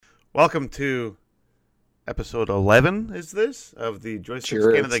Welcome to episode 11, is this, of the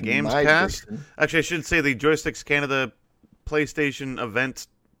Joysticks Canada Games Cast? Question. Actually, I should say the Joysticks Canada PlayStation Event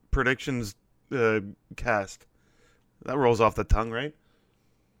Predictions Cast. That rolls off the tongue, right?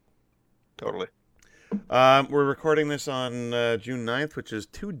 Totally. We're recording this on June 9th, which is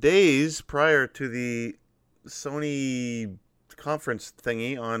 2 days prior to the Sony conference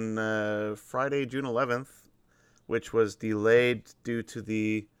thingy on Friday, June 11th, which was delayed due to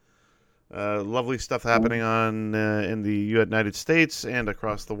the lovely stuff happening in the United States and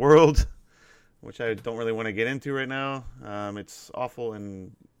across the world, which I don't really want to get into right now. It's awful,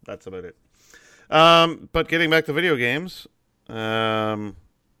 and that's about it. But getting back to video games, yeah,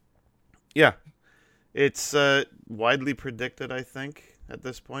 it's widely predicted, I think, at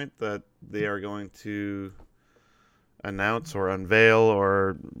this point, that they are going to announce or unveil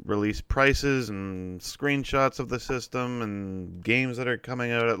or release prices and screenshots of the system and games that are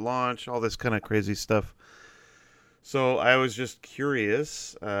coming out at launch, all this kind of crazy stuff. So I was just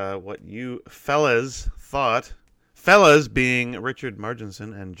curious what you fellas thought. Fellas being Richard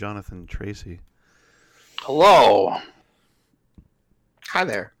Marginson and Jonathan Tracy. Hello. Hi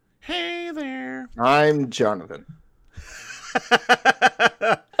there. Hey there. I'm Jonathan.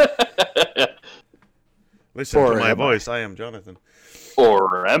 Listen Or to my am I? voice. I am Jonathan.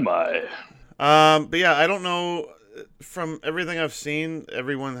 Or am I? But yeah, I don't know. From everything I've seen,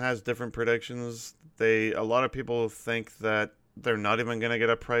 everyone has different predictions. A lot of people think that they're not even going to get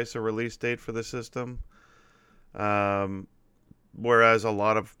a price or release date for the system. Whereas a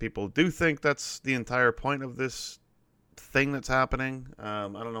lot of people do think that's the entire point of this thing that's happening. I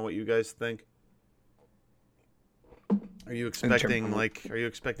don't know what you guys think. Are you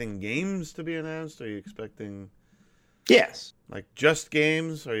expecting games to be announced? Are you expecting Yes. just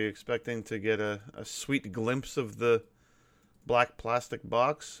games? Are you expecting to get a sweet glimpse of the black plastic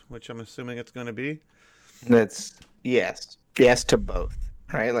box, which I'm assuming it's going to be? That's yes. Yes to both.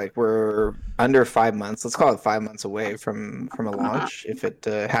 Right? Like we're under 5 months. Let's call it 5 months away from a launch. If it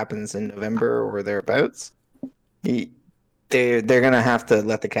happens in November or thereabouts, they're gonna have to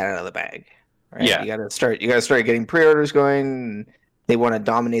let the cat out of the bag. Right? Yeah. You gotta start getting pre-orders going. They want to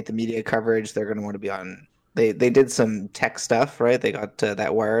dominate the media coverage. They're gonna want to be on. They did some tech stuff, right? They got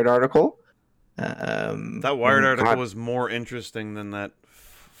that Wired article. That Wired article was more interesting than that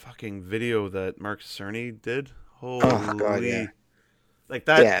fucking video that Mark Cerny did. Holy, Oh, God, yeah. Like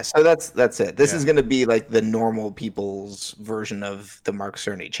that. Yeah, so that's it. This Yeah. is going to be like the normal people's version of the Mark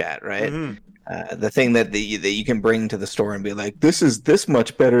Cerny chat, right? Mhm. The thing that you can bring to the store and be like, this is this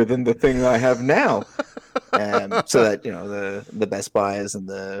much better than the thing I have now, so that the Best Buys and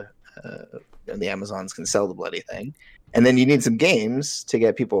the Amazons can sell the bloody thing, and then you need some games to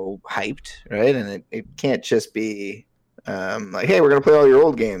get people hyped, right? And it can't just be like, hey, we're going to play all your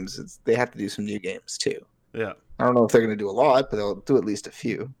old games. They have to do some new games too. Yeah. I don't know if they're going to do a lot, but they'll do at least a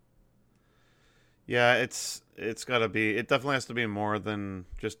few. Yeah, it's got to be. It definitely has to be more than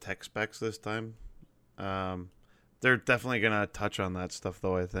just tech specs this time. They're definitely gonna touch on that stuff,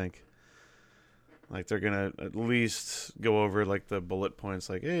 though. I think, like, they're gonna at least go over like the bullet points,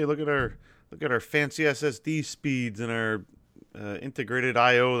 like, hey, look at our fancy SSD speeds and our integrated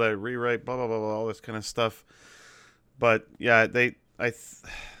I/O that rewrite, blah blah blah, blah, all this kind of stuff. But yeah, I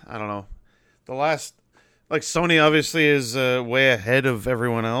don't know. The last. Like, Sony obviously is way ahead of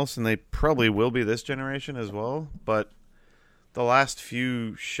everyone else, and they probably will be this generation as well. But the last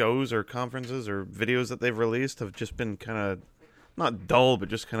few shows or conferences or videos that they've released have just been kind of, not dull, but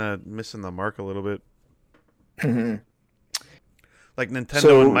just kind of missing the mark a little bit. Mhm. Like Nintendo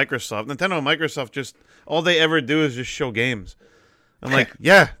So- and Microsoft. Nintendo and Microsoft just, all they ever do is just show games. I'm like,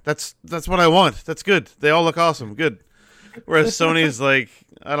 yeah, that's what I want. That's good. They all look awesome. Good. Whereas Sony's like,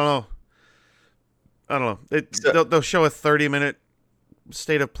 I don't know. They'll show a 30-minute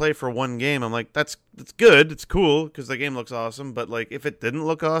state of play for one game. I'm like, that's good. It's cool because the game looks awesome. But like, if it didn't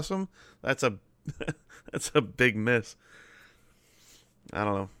look awesome, that's a that's a big miss. I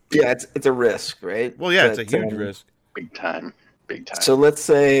don't know. Yeah, it's a risk, right? Well, yeah, it's But, a huge risk. Big time. Big time. So let's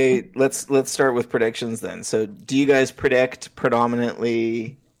start with predictions then. So do you guys predict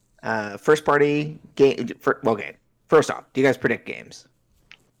predominantly first party game? Okay, first off, do you guys predict games?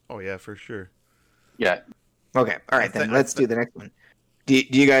 Oh yeah, for sure. yeah. Okay, all right then. Let's do the next one. Do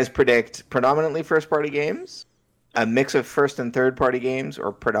you guys predict predominantly first party games, a mix of first and third party games,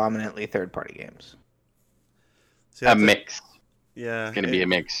 or predominantly third party games? See, A that's mix. Yeah, It's going to be a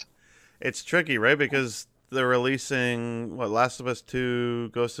mix. It's tricky, right? Because they're releasing Last of Us 2,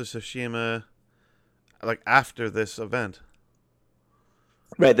 Ghost of Tsushima, like after this event.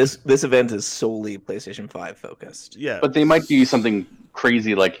 Right. This event is solely PlayStation 5 focused. Yeah, But they might do something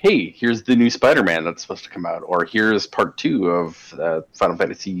crazy like, hey, here's the new Spider-Man that's supposed to come out, or here's part 2 of Final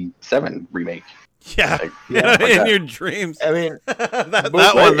Fantasy VII remake. yeah, Like, in your dreams. I mean, that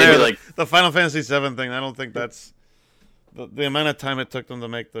right, one there, like- the Final Fantasy VII thing. I don't think that's the amount of time it took them to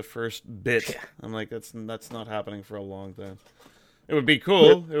make the first bit. Yeah. I'm like, that's not happening for a long time. It would be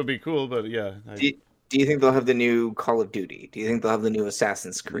cool. It would be cool, but yeah. do you think they'll have the new Call of Duty? Do you think they'll have the new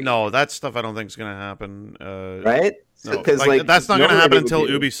Assassin's Creed? No, that stuff I don't think is going to happen. Right? No, Because that's not going to happen normally until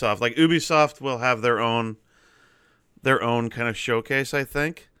they would do- Ubisoft. Like Ubisoft will have their own kind of showcase, I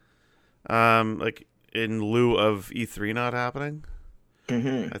think. Like in lieu of E3 not happening.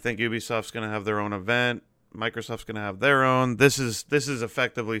 Mhm. I think Ubisoft's going to have their own event. Microsoft's going to have their own. This is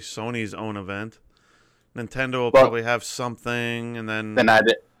effectively Sony's own event. Nintendo will Well- probably have something, and then I'd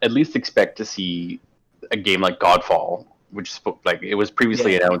at least expect to see a game like Godfall, which like it was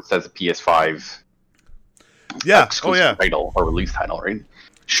previously announced as a PS5 yeah, exclusive title or release title, right?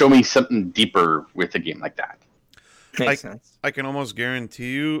 Show me something deeper with a game like that. Makes sense. I can almost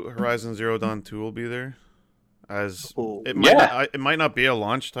guarantee you Horizon Zero Dawn 2 will be there. As Cool. it might, Yeah. it might not be a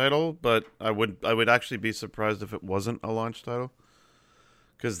launch title, but I would actually be surprised if it wasn't a launch title.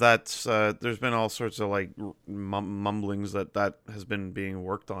 Because that's there's been all sorts of like mumblings that has been being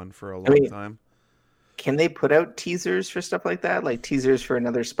worked on for a long time. Can they put out teasers for stuff like that? Like teasers for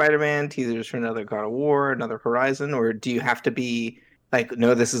another Spider-Man, teasers for another God of War, another Horizon? Or do you have to be like,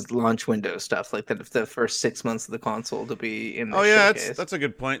 no, this is launch window stuff, like the first 6 months of the console to be in the Oh yeah, showcase? that's a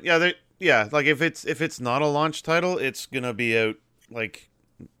good point. Yeah, like if it's not a launch title, it's gonna be out like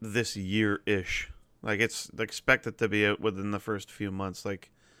this year-ish. Like it's expected to be out within the first few months. Like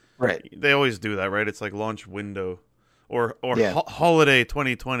Right. they always do that, right? It's like launch window or Yeah. holiday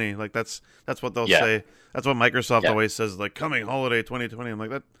 2020. Like that's what they'll Yeah. say. That's what Microsoft Yeah. always says. Like coming holiday 2020. I'm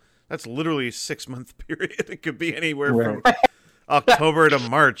like that's literally a 6-month period. It could be anywhere Right. from October to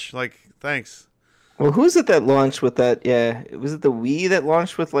March. Like thanks. Well, who's it that launched with that? Yeah, was it the Wii that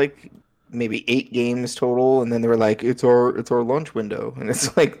launched with like maybe 8 games total, and then they were like, "It's our launch window," and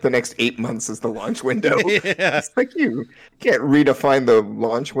it's like the next 8 months is the launch window. Yeah. It's like you can't redefine the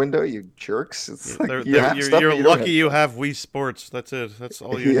launch window, you jerks. It's like you have you're stuff, but you don't lucky you have Wii Sports. That's it. That's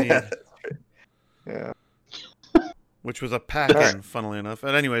all you Yeah. need. Yeah. Which was a pack-in, funnily enough.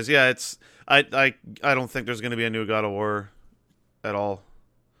 And anyways, yeah, it's I don't think there's going to be a new God of War at all.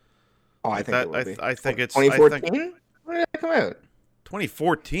 Oh, I think That it will be. I think it's 2014. When did that come out?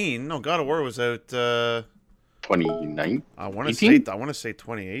 2014. No, God of War was out. 29, I want to 18? say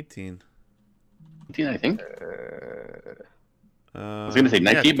 2018. I think. I was gonna say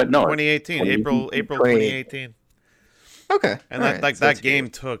 19, but no, 2018. April 2018. Okay. And all that right, so that's game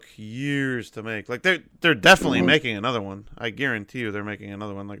good. took years to make. Like they're definitely Mhm. making another one. I guarantee you they're making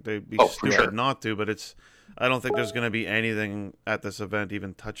another one. Like they'd be Oh, for stupid sure. not to, but I don't think there's going to be anything at this event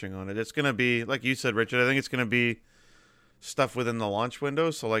even touching on it. It's going to be like you said, Richard. I think it's going to be stuff within the launch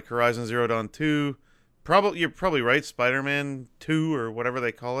window. So like Horizon Zero Dawn 2, you're probably right, Spider-Man 2 or whatever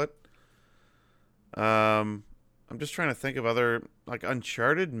they call it. I'm just trying to think of other like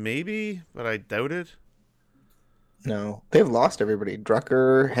Uncharted maybe, but I doubt it. No, they've lost everybody.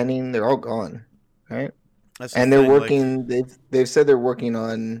 Drucker, Henning, they're all gone, right? That's the And they're thing, like- working. They've said they're working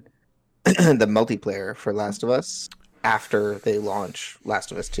on the multiplayer for Last of Us after they launch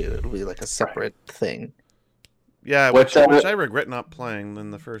Last of Us 2. It'll be like a separate thing. Yeah, What's which I regret not playing in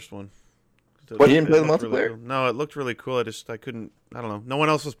the first one. You didn't play the looked really multiplayer? cool. No, it looked really cool. I couldn't. I don't know. No one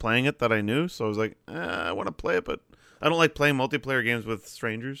else was playing it that I knew, so I was like, I want to play it, but I don't like playing multiplayer games with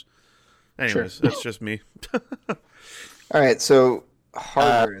strangers. Anyways, that's just me. All right, so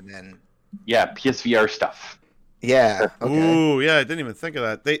hardware then. Yeah, PSVR stuff. Yeah. Okay. Ooh, yeah, I didn't even think of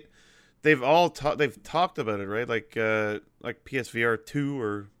that. They've talked about it, right? Like PSVR 2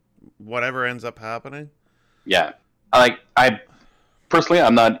 or whatever ends up happening. Yeah, I personally,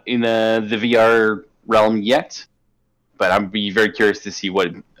 I'm not in the VR realm yet, but I'd be very curious to see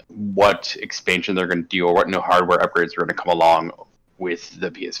what expansion they're going to do or what new hardware upgrades are going to come along with the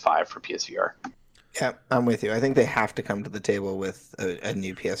PS5 for PSVR. Yeah, I'm with you. I think they have to come to the table with a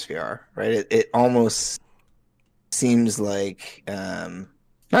new PSVR, right? It almost seems like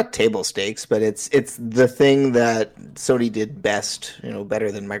not table stakes, but it's the thing that Sony did best,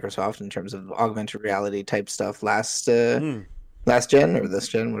 better than Microsoft in terms of augmented reality type stuff last gen or this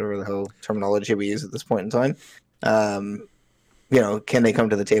gen, whatever the hell terminology we use at this point in time. Can they come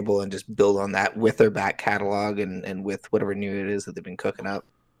to the table and just build on that with their back catalog and with whatever new it is that they've been cooking up?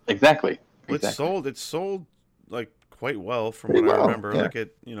 Exactly. It's sold like quite well from Pretty what I well, remember.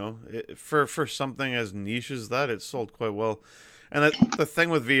 yeah. Like for something as niche as that, it sold quite well. And the thing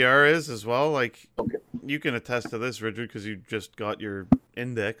with VR is as well, like, Okay. you can attest to this, Richard, because you just got your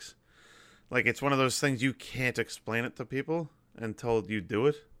index. Like, it's one of those things you can't explain it to people until you do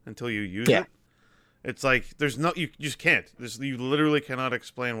it, until you use Yeah. it. It's like, you just can't. You literally cannot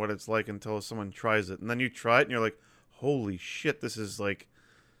explain what it's like until someone tries it. And then you try it and you're like, holy shit, this is like,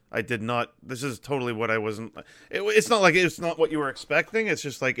 this is totally what I wasn't, it's not like, it's not what you were expecting. It's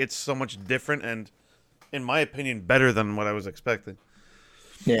just like, it's so much different and, in my opinion, better than what I was expecting.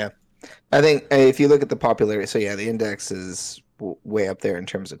 Yeah. I think if you look at the popularity, so yeah, the index is way up there in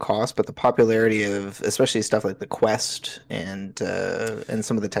terms of cost, but the popularity of especially stuff like the Quest and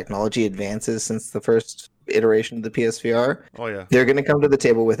some of the technology advances since the first iteration of the PSVR, Oh, yeah. they're going to come to the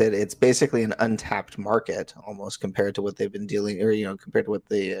table with it. It's basically an untapped market almost compared to what they've been dealing, or compared to what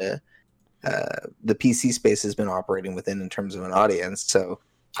the PC space has been operating within in terms of an audience. So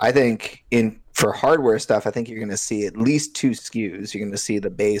I think for hardware stuff, I think you're going to see at least 2 SKUs. You're going to see the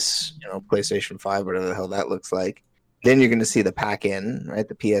base, PlayStation 5, whatever the hell that looks like. Then you're going to see the pack-in, right?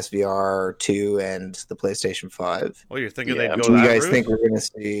 The PSVR 2 and the PlayStation 5. Oh, you're thinking Yeah. they'd go Do you that guys route? think we're going to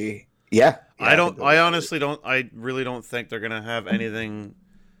see? Yeah. I don't. think they'll I go honestly don't. I really don't think they're gonna have anything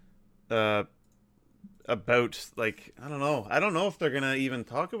about, like, I don't know. I don't know if they're gonna even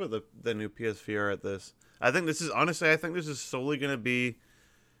talk about the new PSVR at this. I think this is solely gonna be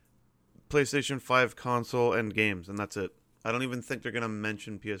PlayStation 5 console and games, and that's it. I don't even think they're gonna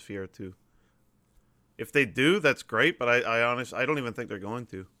mention PSVR 2. If they do, that's great, but I don't even think they're going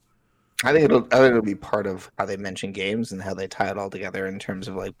to. I think it'll be part of how they mention games and how they tie it all together in terms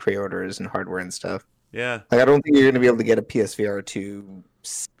of like pre-orders and hardware and stuff. Yeah. Like I don't think you're going to be able to get a PSVR 2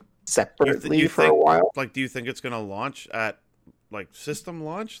 separately You for a think- while. Like, do you think it's gonna launch at, like, system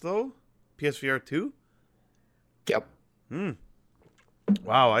launch though? PSVR 2? Yep.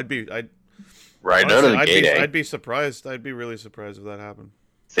 Wow, I'd Right out honestly, of the gate, eh? I'd be surprised. I'd be really surprised if that happened.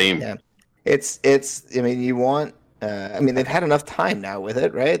 Same. Yeah. It's. I mean, you want. I mean, they've had enough time now with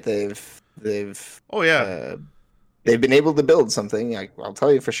it, right? They've. Oh yeah. They've been able to build something. I'll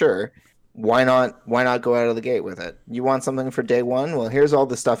tell you for sure. Why not? Why not go out of the gate with it? You want something for day one? Well, here's all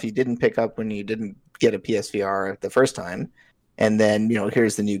the stuff you didn't pick up when you didn't get a PSVR the first time, and then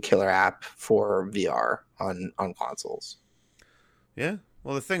here's the new killer app for VR on consoles. Yeah.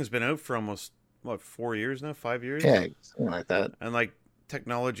 Well, the thing's been out for almost 4 years now, 5 years. Yeah, something like that. And like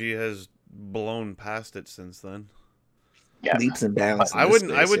technology has blown past it since then. Yeah. Leaps and bounds.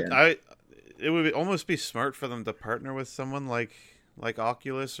 It would almost be smart for them to partner with someone like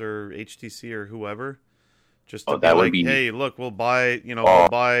Oculus or HTC or whoever, just to that would like, be- hey, look, we'll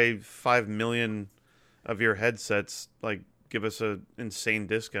buy 5 million of your headsets. Like, give us a insane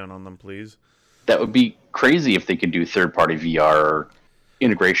discount on them, please. That would be crazy if they could do third-party VR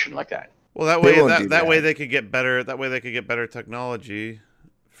integration like that. Well, that They way, won't do that way that. they could get better. That way they could get better technology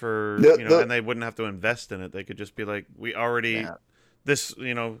for The- and they wouldn't have to invest in it. They could just be like, we already Yeah. this,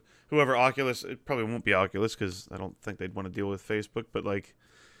 whoever Oculus. It probably won't be Oculus because I don't think they'd want to deal with Facebook. But like,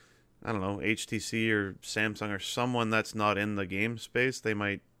 I don't know, HTC or Samsung or someone that's not in the game space, they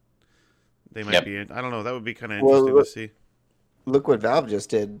might Yep. be in. I don't know. That would be kind of Well, interesting to see. Look what Valve just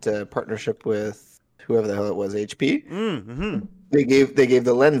did. Partnership with whoever the hell it was, HP. Mm-hmm. They gave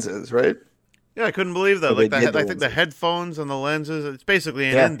the lenses, right? Yeah, I couldn't believe that. So Like they did I think the lenses. headphones and the lenses, it's basically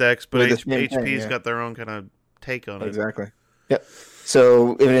an Yeah, index, but they're the same HP's thing, yeah. got their own kind of take on it. Exactly. Yep.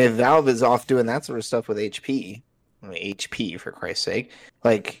 So if Valve is off doing that sort of stuff with HP, I mean, HP for Christ's sake,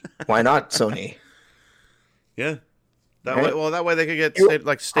 like why not Sony? Yeah. That Right? way, well, that way they could get You-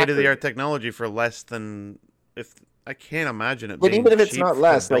 state of the art technology for less than if I can't imagine it. But being even if it's cheap not to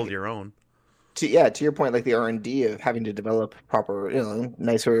less, build like- your own. To your point, like the R&D of having to develop proper,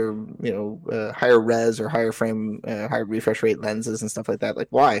 nicer, higher res or higher frame, higher refresh rate lenses and stuff like that. Like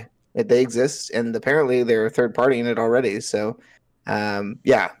why? They exist, and apparently they're third party in it already. So,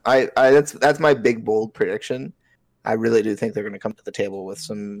 that's my big bold prediction. I really do think they're going to come to the table with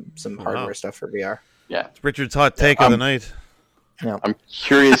some Wow. hardware stuff for VR. Yeah. It's Richard's hot take of the night. I'm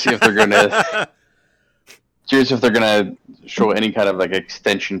curious if they're gonna show any kind of like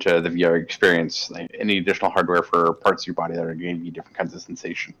extension to the VR experience, like any additional hardware for parts of your body that are going to give you different kinds of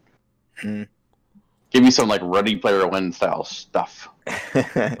sensation. Mm. Give me some like Ready Player One style stuff. You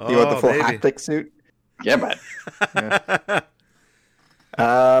want the full baby. haptic suit? Yeah, man.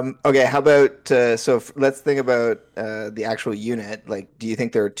 Okay, how about let's think about the actual unit. Like, do you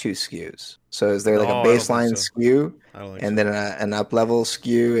think there are 2 SKUs? So is there like No, a I don't think baseline so. SKU I don't think and so. then an up level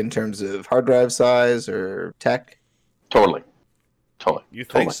SKU in terms of hard drive size or tech? Totally. You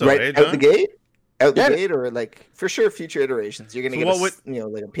think so, right eh, out John? the gate? out the Yeah. gate, or like for sure future iterations? You're gonna So get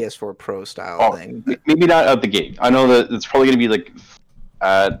what like a PS4 Pro style thing. Maybe not out the gate. I know that it's probably going to be like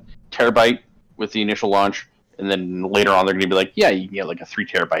terabyte with the initial launch, and then later on they're going to be like, yeah, you can get like a 3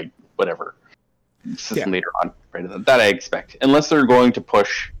 terabyte whatever system later on. Right? That I expect, unless they're going to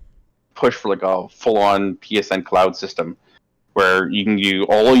push for like a full on PSN cloud system where you can do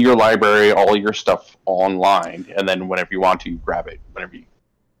all your library, all your stuff online, and then whenever you want to grab it, whenever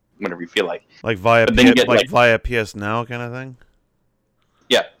you feel like. Like via But then you get, via PS Now kind of thing.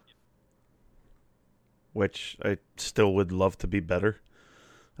 Yeah. Which I still would love to be better.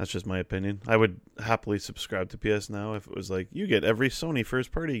 That's just my opinion. I would happily subscribe to PS Now if it was like, you get every Sony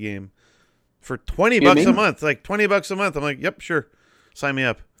first party game for $20 a month. Like $20 a month. I'm like, yep, sure. Sign me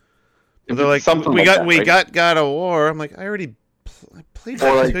up. But they're like, Something we like got that, we right? got God of War. I'm like, I already I played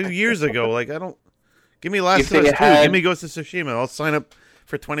that 2 years ago. Like, I don't give me Last of Us 2. Give me Ghost of Tsushima. I'll sign up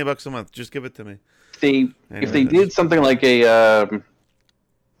for $20 a month. Just give it to me. If they did something like a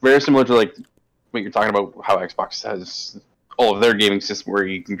very similar to like what you're talking about, how Xbox has all of their gaming system, where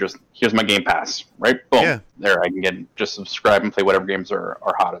you can just, here's my Game Pass, right? Boom, Yeah. there I can just subscribe and play whatever games are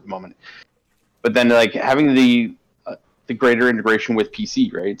hot at the moment. But then like having the greater integration with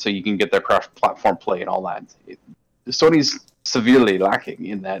PC, right? So you can get their cross-platform play and all that. Sony's severely lacking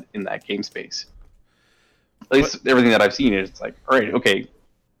in that game space. At least everything that I've seen is like, all right, okay.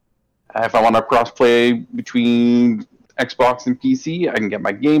 If I want to cross-play between Xbox and PC, I can get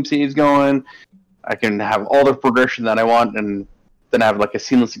my game saves going. I can have all the progression that I want, and then have like a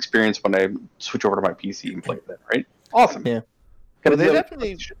seamless experience when I switch over to my PC and play with it. Right? Awesome. Yeah. Can Well, they I do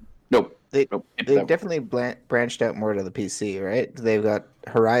definitely nope. they Nope. they definitely branched out more to the PC, right? They've got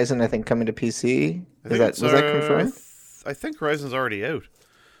Horizon, I think, coming to PC. Was that confirmed? I think Horizon's already out.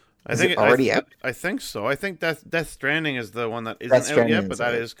 Is it already out? I think so. I think Death Stranding is the one that Death isn't out yet, Stranding's but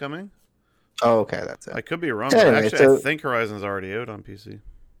that out. is coming. Oh, okay, that's it. I could be wrong. Anyway, but actually, so- I think Horizon's already out on PC.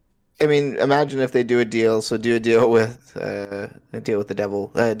 I mean, imagine if they do a deal. So do a deal with the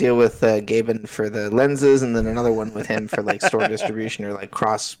devil. Deal with Gaben for the lenses, and then another one with him for like store distribution or like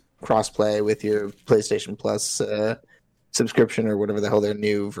cross play with your PlayStation Plus subscription or whatever the hell their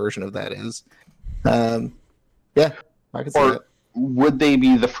new version of that is. Yeah, I could see Or that. would they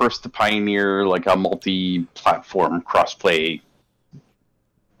be the first to pioneer like a multi-platform cross-play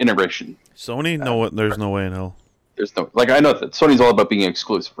integration? Sony? No, there's no way in hell. There's no, like, I know that Sony's all about being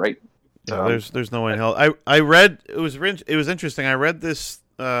exclusive, right? Yeah, there's no way in hell. I read it was interesting. I read this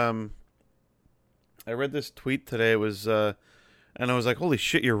tweet today. It was and I was like, holy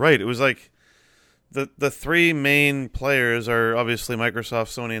shit, you're right. It was like the three main players are obviously Microsoft,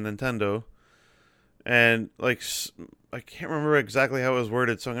 Sony, and Nintendo. And like I can't remember exactly how it was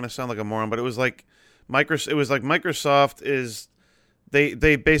worded, so I'm gonna sound like a moron. But it was like Microsoft is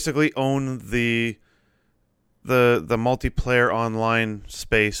they basically own the multiplayer online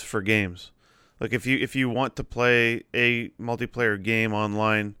space for games. Like if you want to play a multiplayer game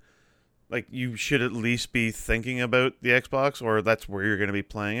online, like you should at least be thinking about the Xbox, or that's where you're going to be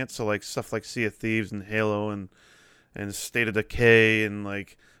playing it. So like stuff like Sea of Thieves and Halo and State of Decay and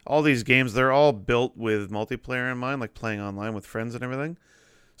like all these games, they're all built with multiplayer in mind, like playing online with friends and everything.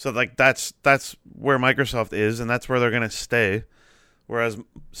 So like that's where Microsoft is, and that's where they're going to stay. Whereas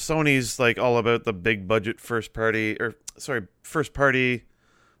Sony's like all about the big budget first party,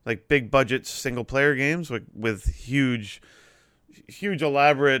 like big budget single player games with huge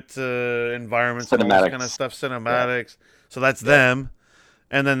elaborate environments and all this kind of stuff, cinematics. Yeah. So that's them.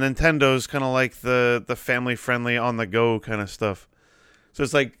 And then Nintendo's kind of like the family friendly on the go kind of stuff. So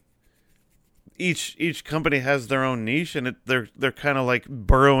it's like each company has their own niche, and they're kind of like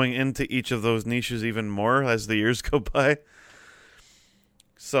burrowing into each of those niches even more as the years go by.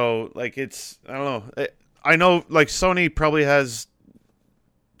 So, like, it's, I don't know. I know, like, Sony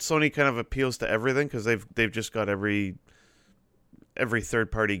kind of appeals to everything because they've just got every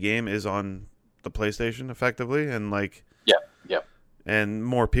third-party game is on the PlayStation, effectively. And, like, yeah. And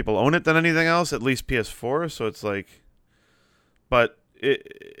more people own it than anything else, at least PS4. So it's like, but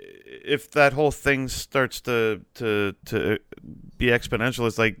if that whole thing starts to be exponential,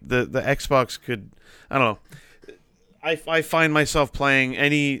 it's like the Xbox could, I don't know. I find myself playing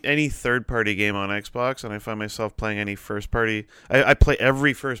any third-party game on Xbox, and I find myself playing any first-party. I play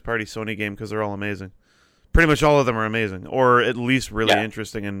every first-party Sony game because they're all amazing. Pretty much all of them are amazing, or at least really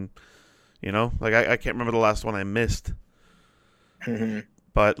interesting. And like I can't remember the last one I missed. Mm-hmm.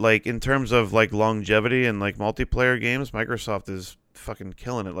 But like in terms of like longevity and like multiplayer games, Microsoft is fucking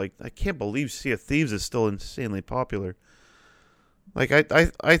killing it. Like I can't believe Sea of Thieves is still insanely popular. Like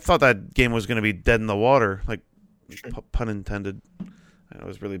I thought that game was going to be dead in the water. Like. Pun intended. It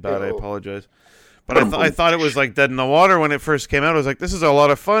was really bad. I apologize. But I thought it was like Dead in the Water when it first came out. I was like, this is a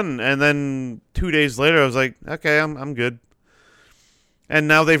lot of fun. And then 2 days later, I was like, okay, I'm good. And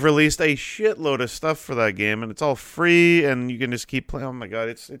now they've released a shitload of stuff for that game, and it's all free, and you can just keep playing. Oh my god,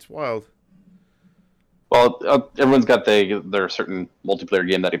 it's wild. Well, everyone's got their certain multiplayer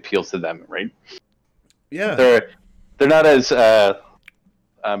game that appeals to them, right? Yeah. They're not as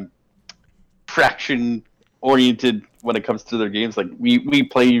fraction oriented when it comes to their games. Like we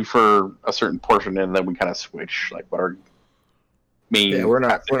play for a certain portion and then we kind of switch like what our main. Yeah, we're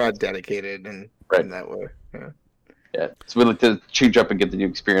not dedicated in that way. Yeah, so we like to change up and get the new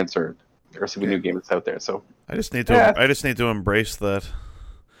experience or see the new game that's out there. So I just need to embrace that.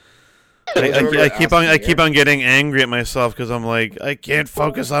 I keep on getting angry at myself because I'm like, I can't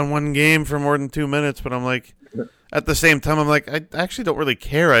focus on one game for more than 2 minutes. But I'm like, at the same time, I'm like, I actually don't really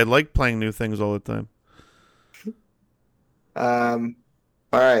care. I like playing new things all the time. All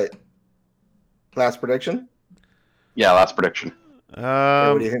right. Last prediction? Yeah, last prediction.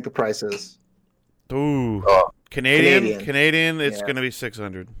 What do you think the price is? Ooh. Canadian, it's going to be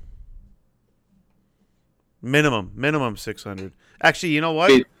 600. Minimum 600. Actually, you know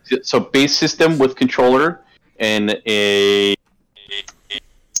what? So base system with controller and a.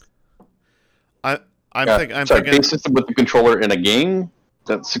 I'm thinking base system with the controller and a game.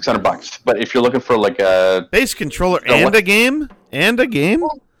 That's $600. But if you're looking for like a base controller a game, yeah,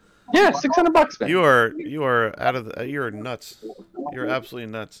 $600, man. You are out of you're nuts. You're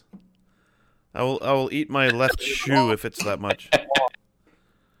absolutely nuts. I will eat my left shoe if it's that much.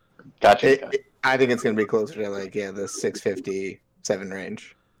 Gotcha. I think it's going to be closer to like the 657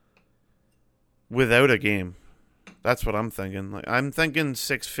 range. Without a game. That's what I'm thinking. Like I'm thinking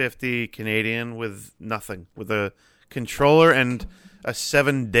 650 Canadian with nothing, with a controller and a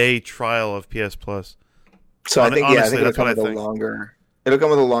 7-day trial of PS Plus. So I think it'll come with a longer. It'll come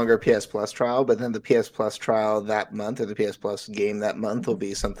with a longer PS Plus trial, but then the PS Plus trial that month or the PS Plus game that month will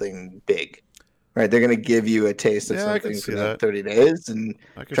be something big. Right, they're going to give you a taste of something for that 30 days and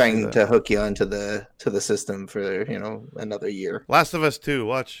trying to hook you onto the system for another year. Last of Us 2,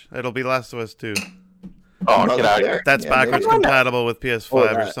 watch. It'll be Last of Us 2. Oh, get out of here. That's backwards compatible with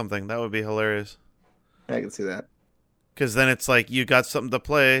PS5 or something. That would be hilarious. I can see that. Because then it's like you got something to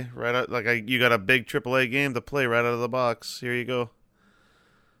play right out, you got a big AAA game to play right out of the box. Here you go.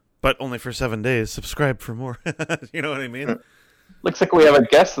 But only for 7 days. Subscribe for more. You know what I mean? Looks like we have a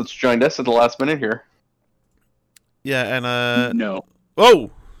guest that's joined us at the last minute here. Yeah, and no. Whoa!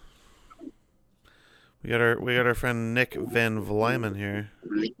 We got our friend Nick Van Vlymen here.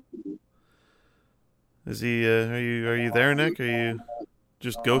 Is he? Are you there, Nick? Are you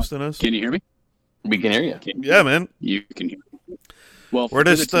just ghosting us? Can you hear me? We can hear you. Yeah, man. You can hear me. Well, we're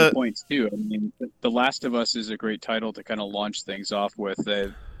just 2 points too. I mean, The Last of Us is a great title to kind of launch things off with.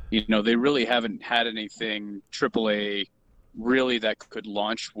 They really haven't had anything AAA really that could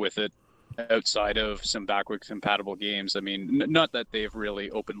launch with it outside of some backwards compatible games. I mean, not that they've really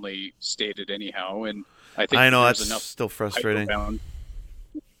openly stated anyhow, and I know that's still frustrating.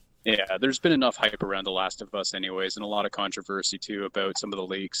 Yeah, there's been enough hype around The Last of Us anyways, and a lot of controversy too about some of the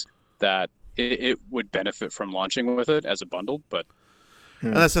leaks that it would benefit from launching with it as a bundle. But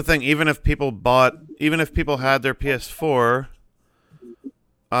and that's the thing. Even if people had their PS4,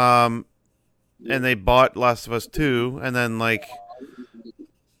 and they bought Last of Us 2, and then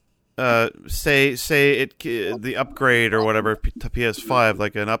say the upgrade or whatever to PS5,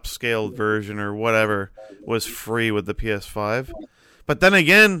 like an upscaled version or whatever, was free with the PS5. But then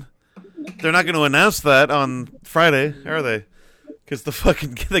again, they're not going to announce that on Friday, are they? Because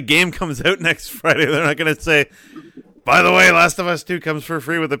the game comes out next Friday. They're not going to say, by the way, Last of Us 2 comes for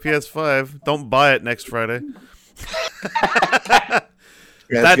free with the PS5. Don't buy it next Friday.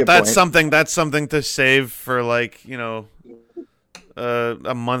 That's something to save for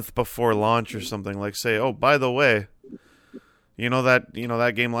a month before launch or something. Like say, oh, by the way,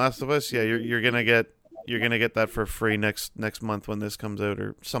 that game Last of Us, yeah, you're gonna get that for free next month when this comes out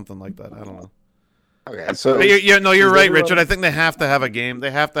or something like that. I don't know. Okay, so you're right, Richard. I think they have to have a game.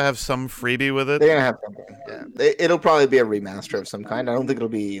 They have to have some freebie with it. They're gonna have something. Yeah, it'll probably be a remaster of some kind. I don't think it'll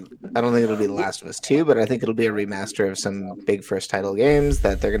be The Last of Us 2, but I think it'll be a remaster of some big first title games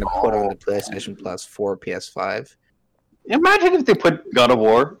that they're gonna put on the PlayStation Plus for PS5. Imagine if they put God of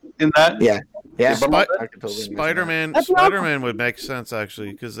War in that. Yeah. Spider-Man would make sense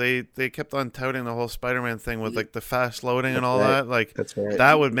actually, because they kept on touting the whole Spider-Man thing with the fast loading and all that. That's right.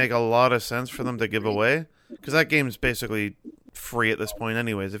 That would make a lot of sense for them to give away, because that game's basically free at this point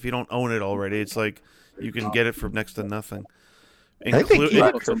anyways. If you don't own it already, it's like you can get it for next to nothing. I think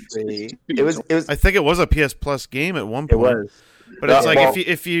it was a PS Plus game at one point. It was. But it's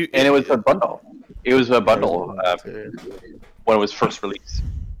if you and it was a bundle. It was a bundle when it was first released.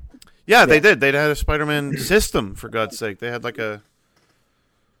 Yeah, they did. They had a Spider-Man system, for God's sake. They had like a...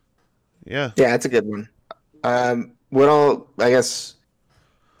 Yeah. Yeah, it's a good one. What I'll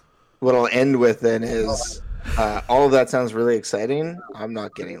end with then is all of that sounds really exciting. I'm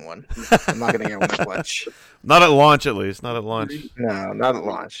not getting one. I'm not going to get one at launch. Not at launch, at least. Not at launch. No, not at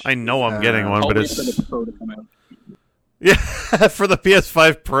launch. I know I'm getting one, but Always it's... for the Pro to come out. Yeah, for the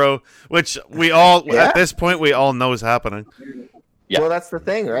PS5 Pro, which we all, Yeah. at this point, we all know is happening. Yeah. Well, that's the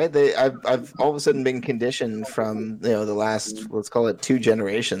thing, right? I've all of a sudden been conditioned from the last, let's call it 2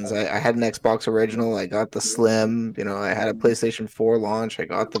 generations. I had an Xbox original. I got the Slim. I had a PlayStation 4 launch. I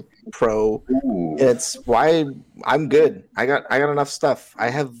got the Pro. Ooh. And it's why I'm good. I got enough stuff. I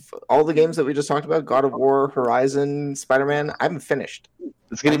have all the games that we just talked about: God of War, Horizon, Spider-Man. I haven't finished.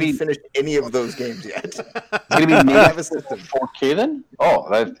 It's I going to haven't be finished any of those games yet. It's going to be I native have a system. 4K then? Oh,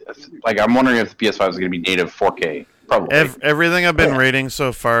 I'm wondering if the PS5 is going to be native 4K. Probably. Everything I've been Yeah. rating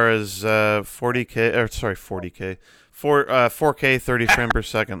so far is 4K, 30 frame per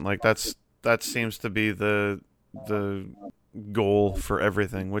second. Like that seems to be the goal for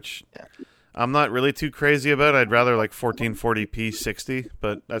everything, which I'm not really too crazy about. I'd rather like 1440p 60,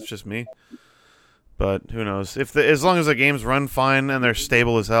 but that's just me. But who knows? As long as the games run fine and they're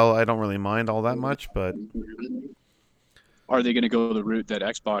stable as hell, I don't really mind all that much. But Are they going to go the route that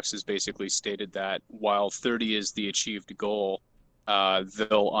Xbox has basically stated that while 30 is the achieved goal,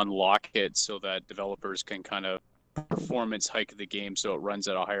 they'll unlock it so that developers can kind of performance hike the game so it runs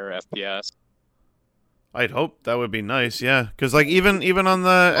at a higher FPS? I'd hope that would be nice, yeah. Because like even on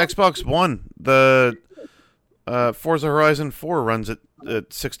the Xbox One, the Forza Horizon 4 runs at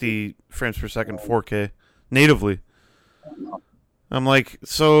 60 frames per second 4K natively. I'm like,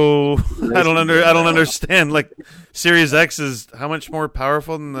 so I don't understand. Like, Series X is how much more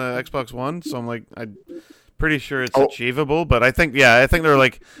powerful than the Xbox One? So I'm like, I'm pretty sure it's achievable. But I think they're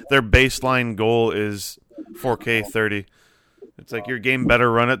like their baseline goal is 4K 30. It's like your game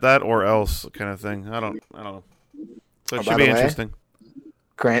better run at that or else kind of thing. I don't know. So it should be interesting.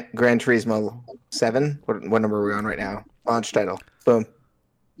 Gran Turismo 7. What number are we on right now? Launch title. Boom.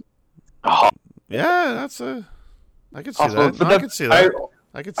 Oh, Yeah, that's a. I could see also, that. but No, I could see that.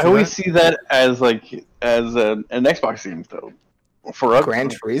 I always see that as an Xbox game though. For us. Gran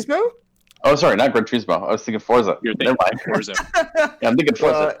Turismo? Oh, sorry, not Gran Turismo. I was thinking Forza. You're Never thinking mind. Forza. Yeah, I'm thinking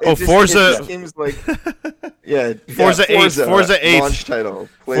Forza. Forza- It just seems like Forza 8 launch title.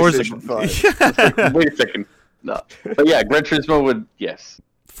 Forza- PlayStation 5. Wait a second. No, but yeah, Gran Turismo would yes.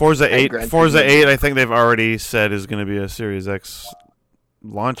 Forza And 8. Gran Forza Turismo. 8. I think they've already said is going to be a Series X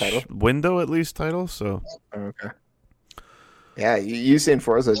launch Title? window at least title. So Okay. Yeah, you saying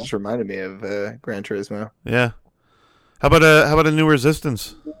Forza just reminded me of Gran Turismo. yeah. How about a new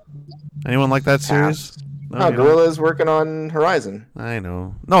Resistance? Anyone like that series? No, Oh, you don't? Guerrilla's working on Horizon. I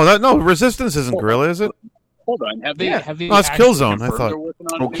know. No, Resistance isn't Guerrilla, is it? Hold on. Have they? Yeah. Have they? No, it's actually Killzone, I confirmed thought. they're working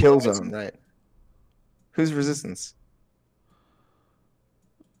on Oh, a new Killzone, right. Who's Resistance?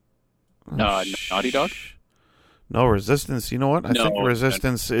 Naughty Dog? No, Resistance. You know what? I No, think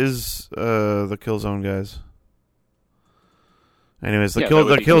Resistance is the Killzone guys. Anyways, the Yeah, that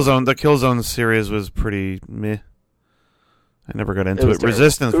would be Killzone series was pretty meh. I never got into was it.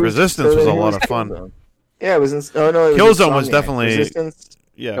 terrible. Resistance was a lot of fun. Killzone. Yeah, it was. It was Killzone was Insomniac. definitely- Resistance.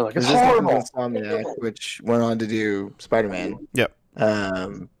 Yeah. They're like, it's Resistance horrible. was Insomniac, which went on to do Spider-Man. Yep. Yeah,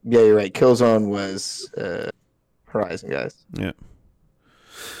 you're right. Killzone was Horizon, guys.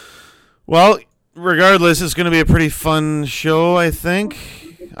 Well, regardless, it's going to be a pretty fun show, I think.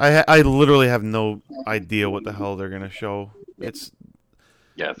 I literally have no idea what the hell they're going to show. It's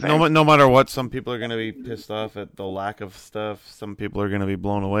Yeah, no matter what, some people are going to be pissed off at the lack of stuff. Some people are going to be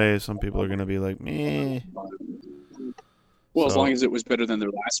blown away. Some people are going to be like, meh. Well, as So- long as it was better than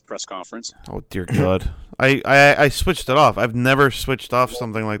their last press conference. Oh, dear God. I switched it off. I've never switched off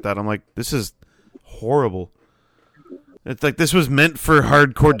something like that. I'm like, this is horrible. It's like this was meant for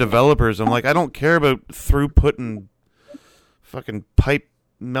hardcore developers. I'm like, I don't care about throughput and fucking pipe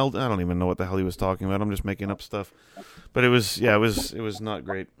melt. I don't even know what the hell he was talking about. I'm just making up stuff. But it was not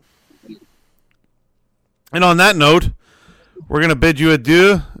great. And on that note, we're going to bid you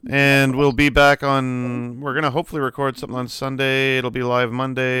adieu, and we'll be back on... We're going to hopefully record something on Sunday. It'll be live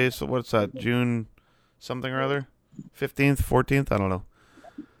Monday. So what's that? June something or other? 15th, 14th? I don't know.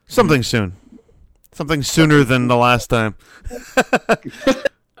 Something soon. Something sooner than the last time.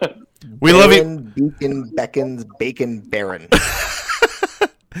 We love you. Baron, Beacon, Beckons, Bacon, Baron.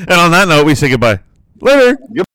 And on that note, we say goodbye. Later.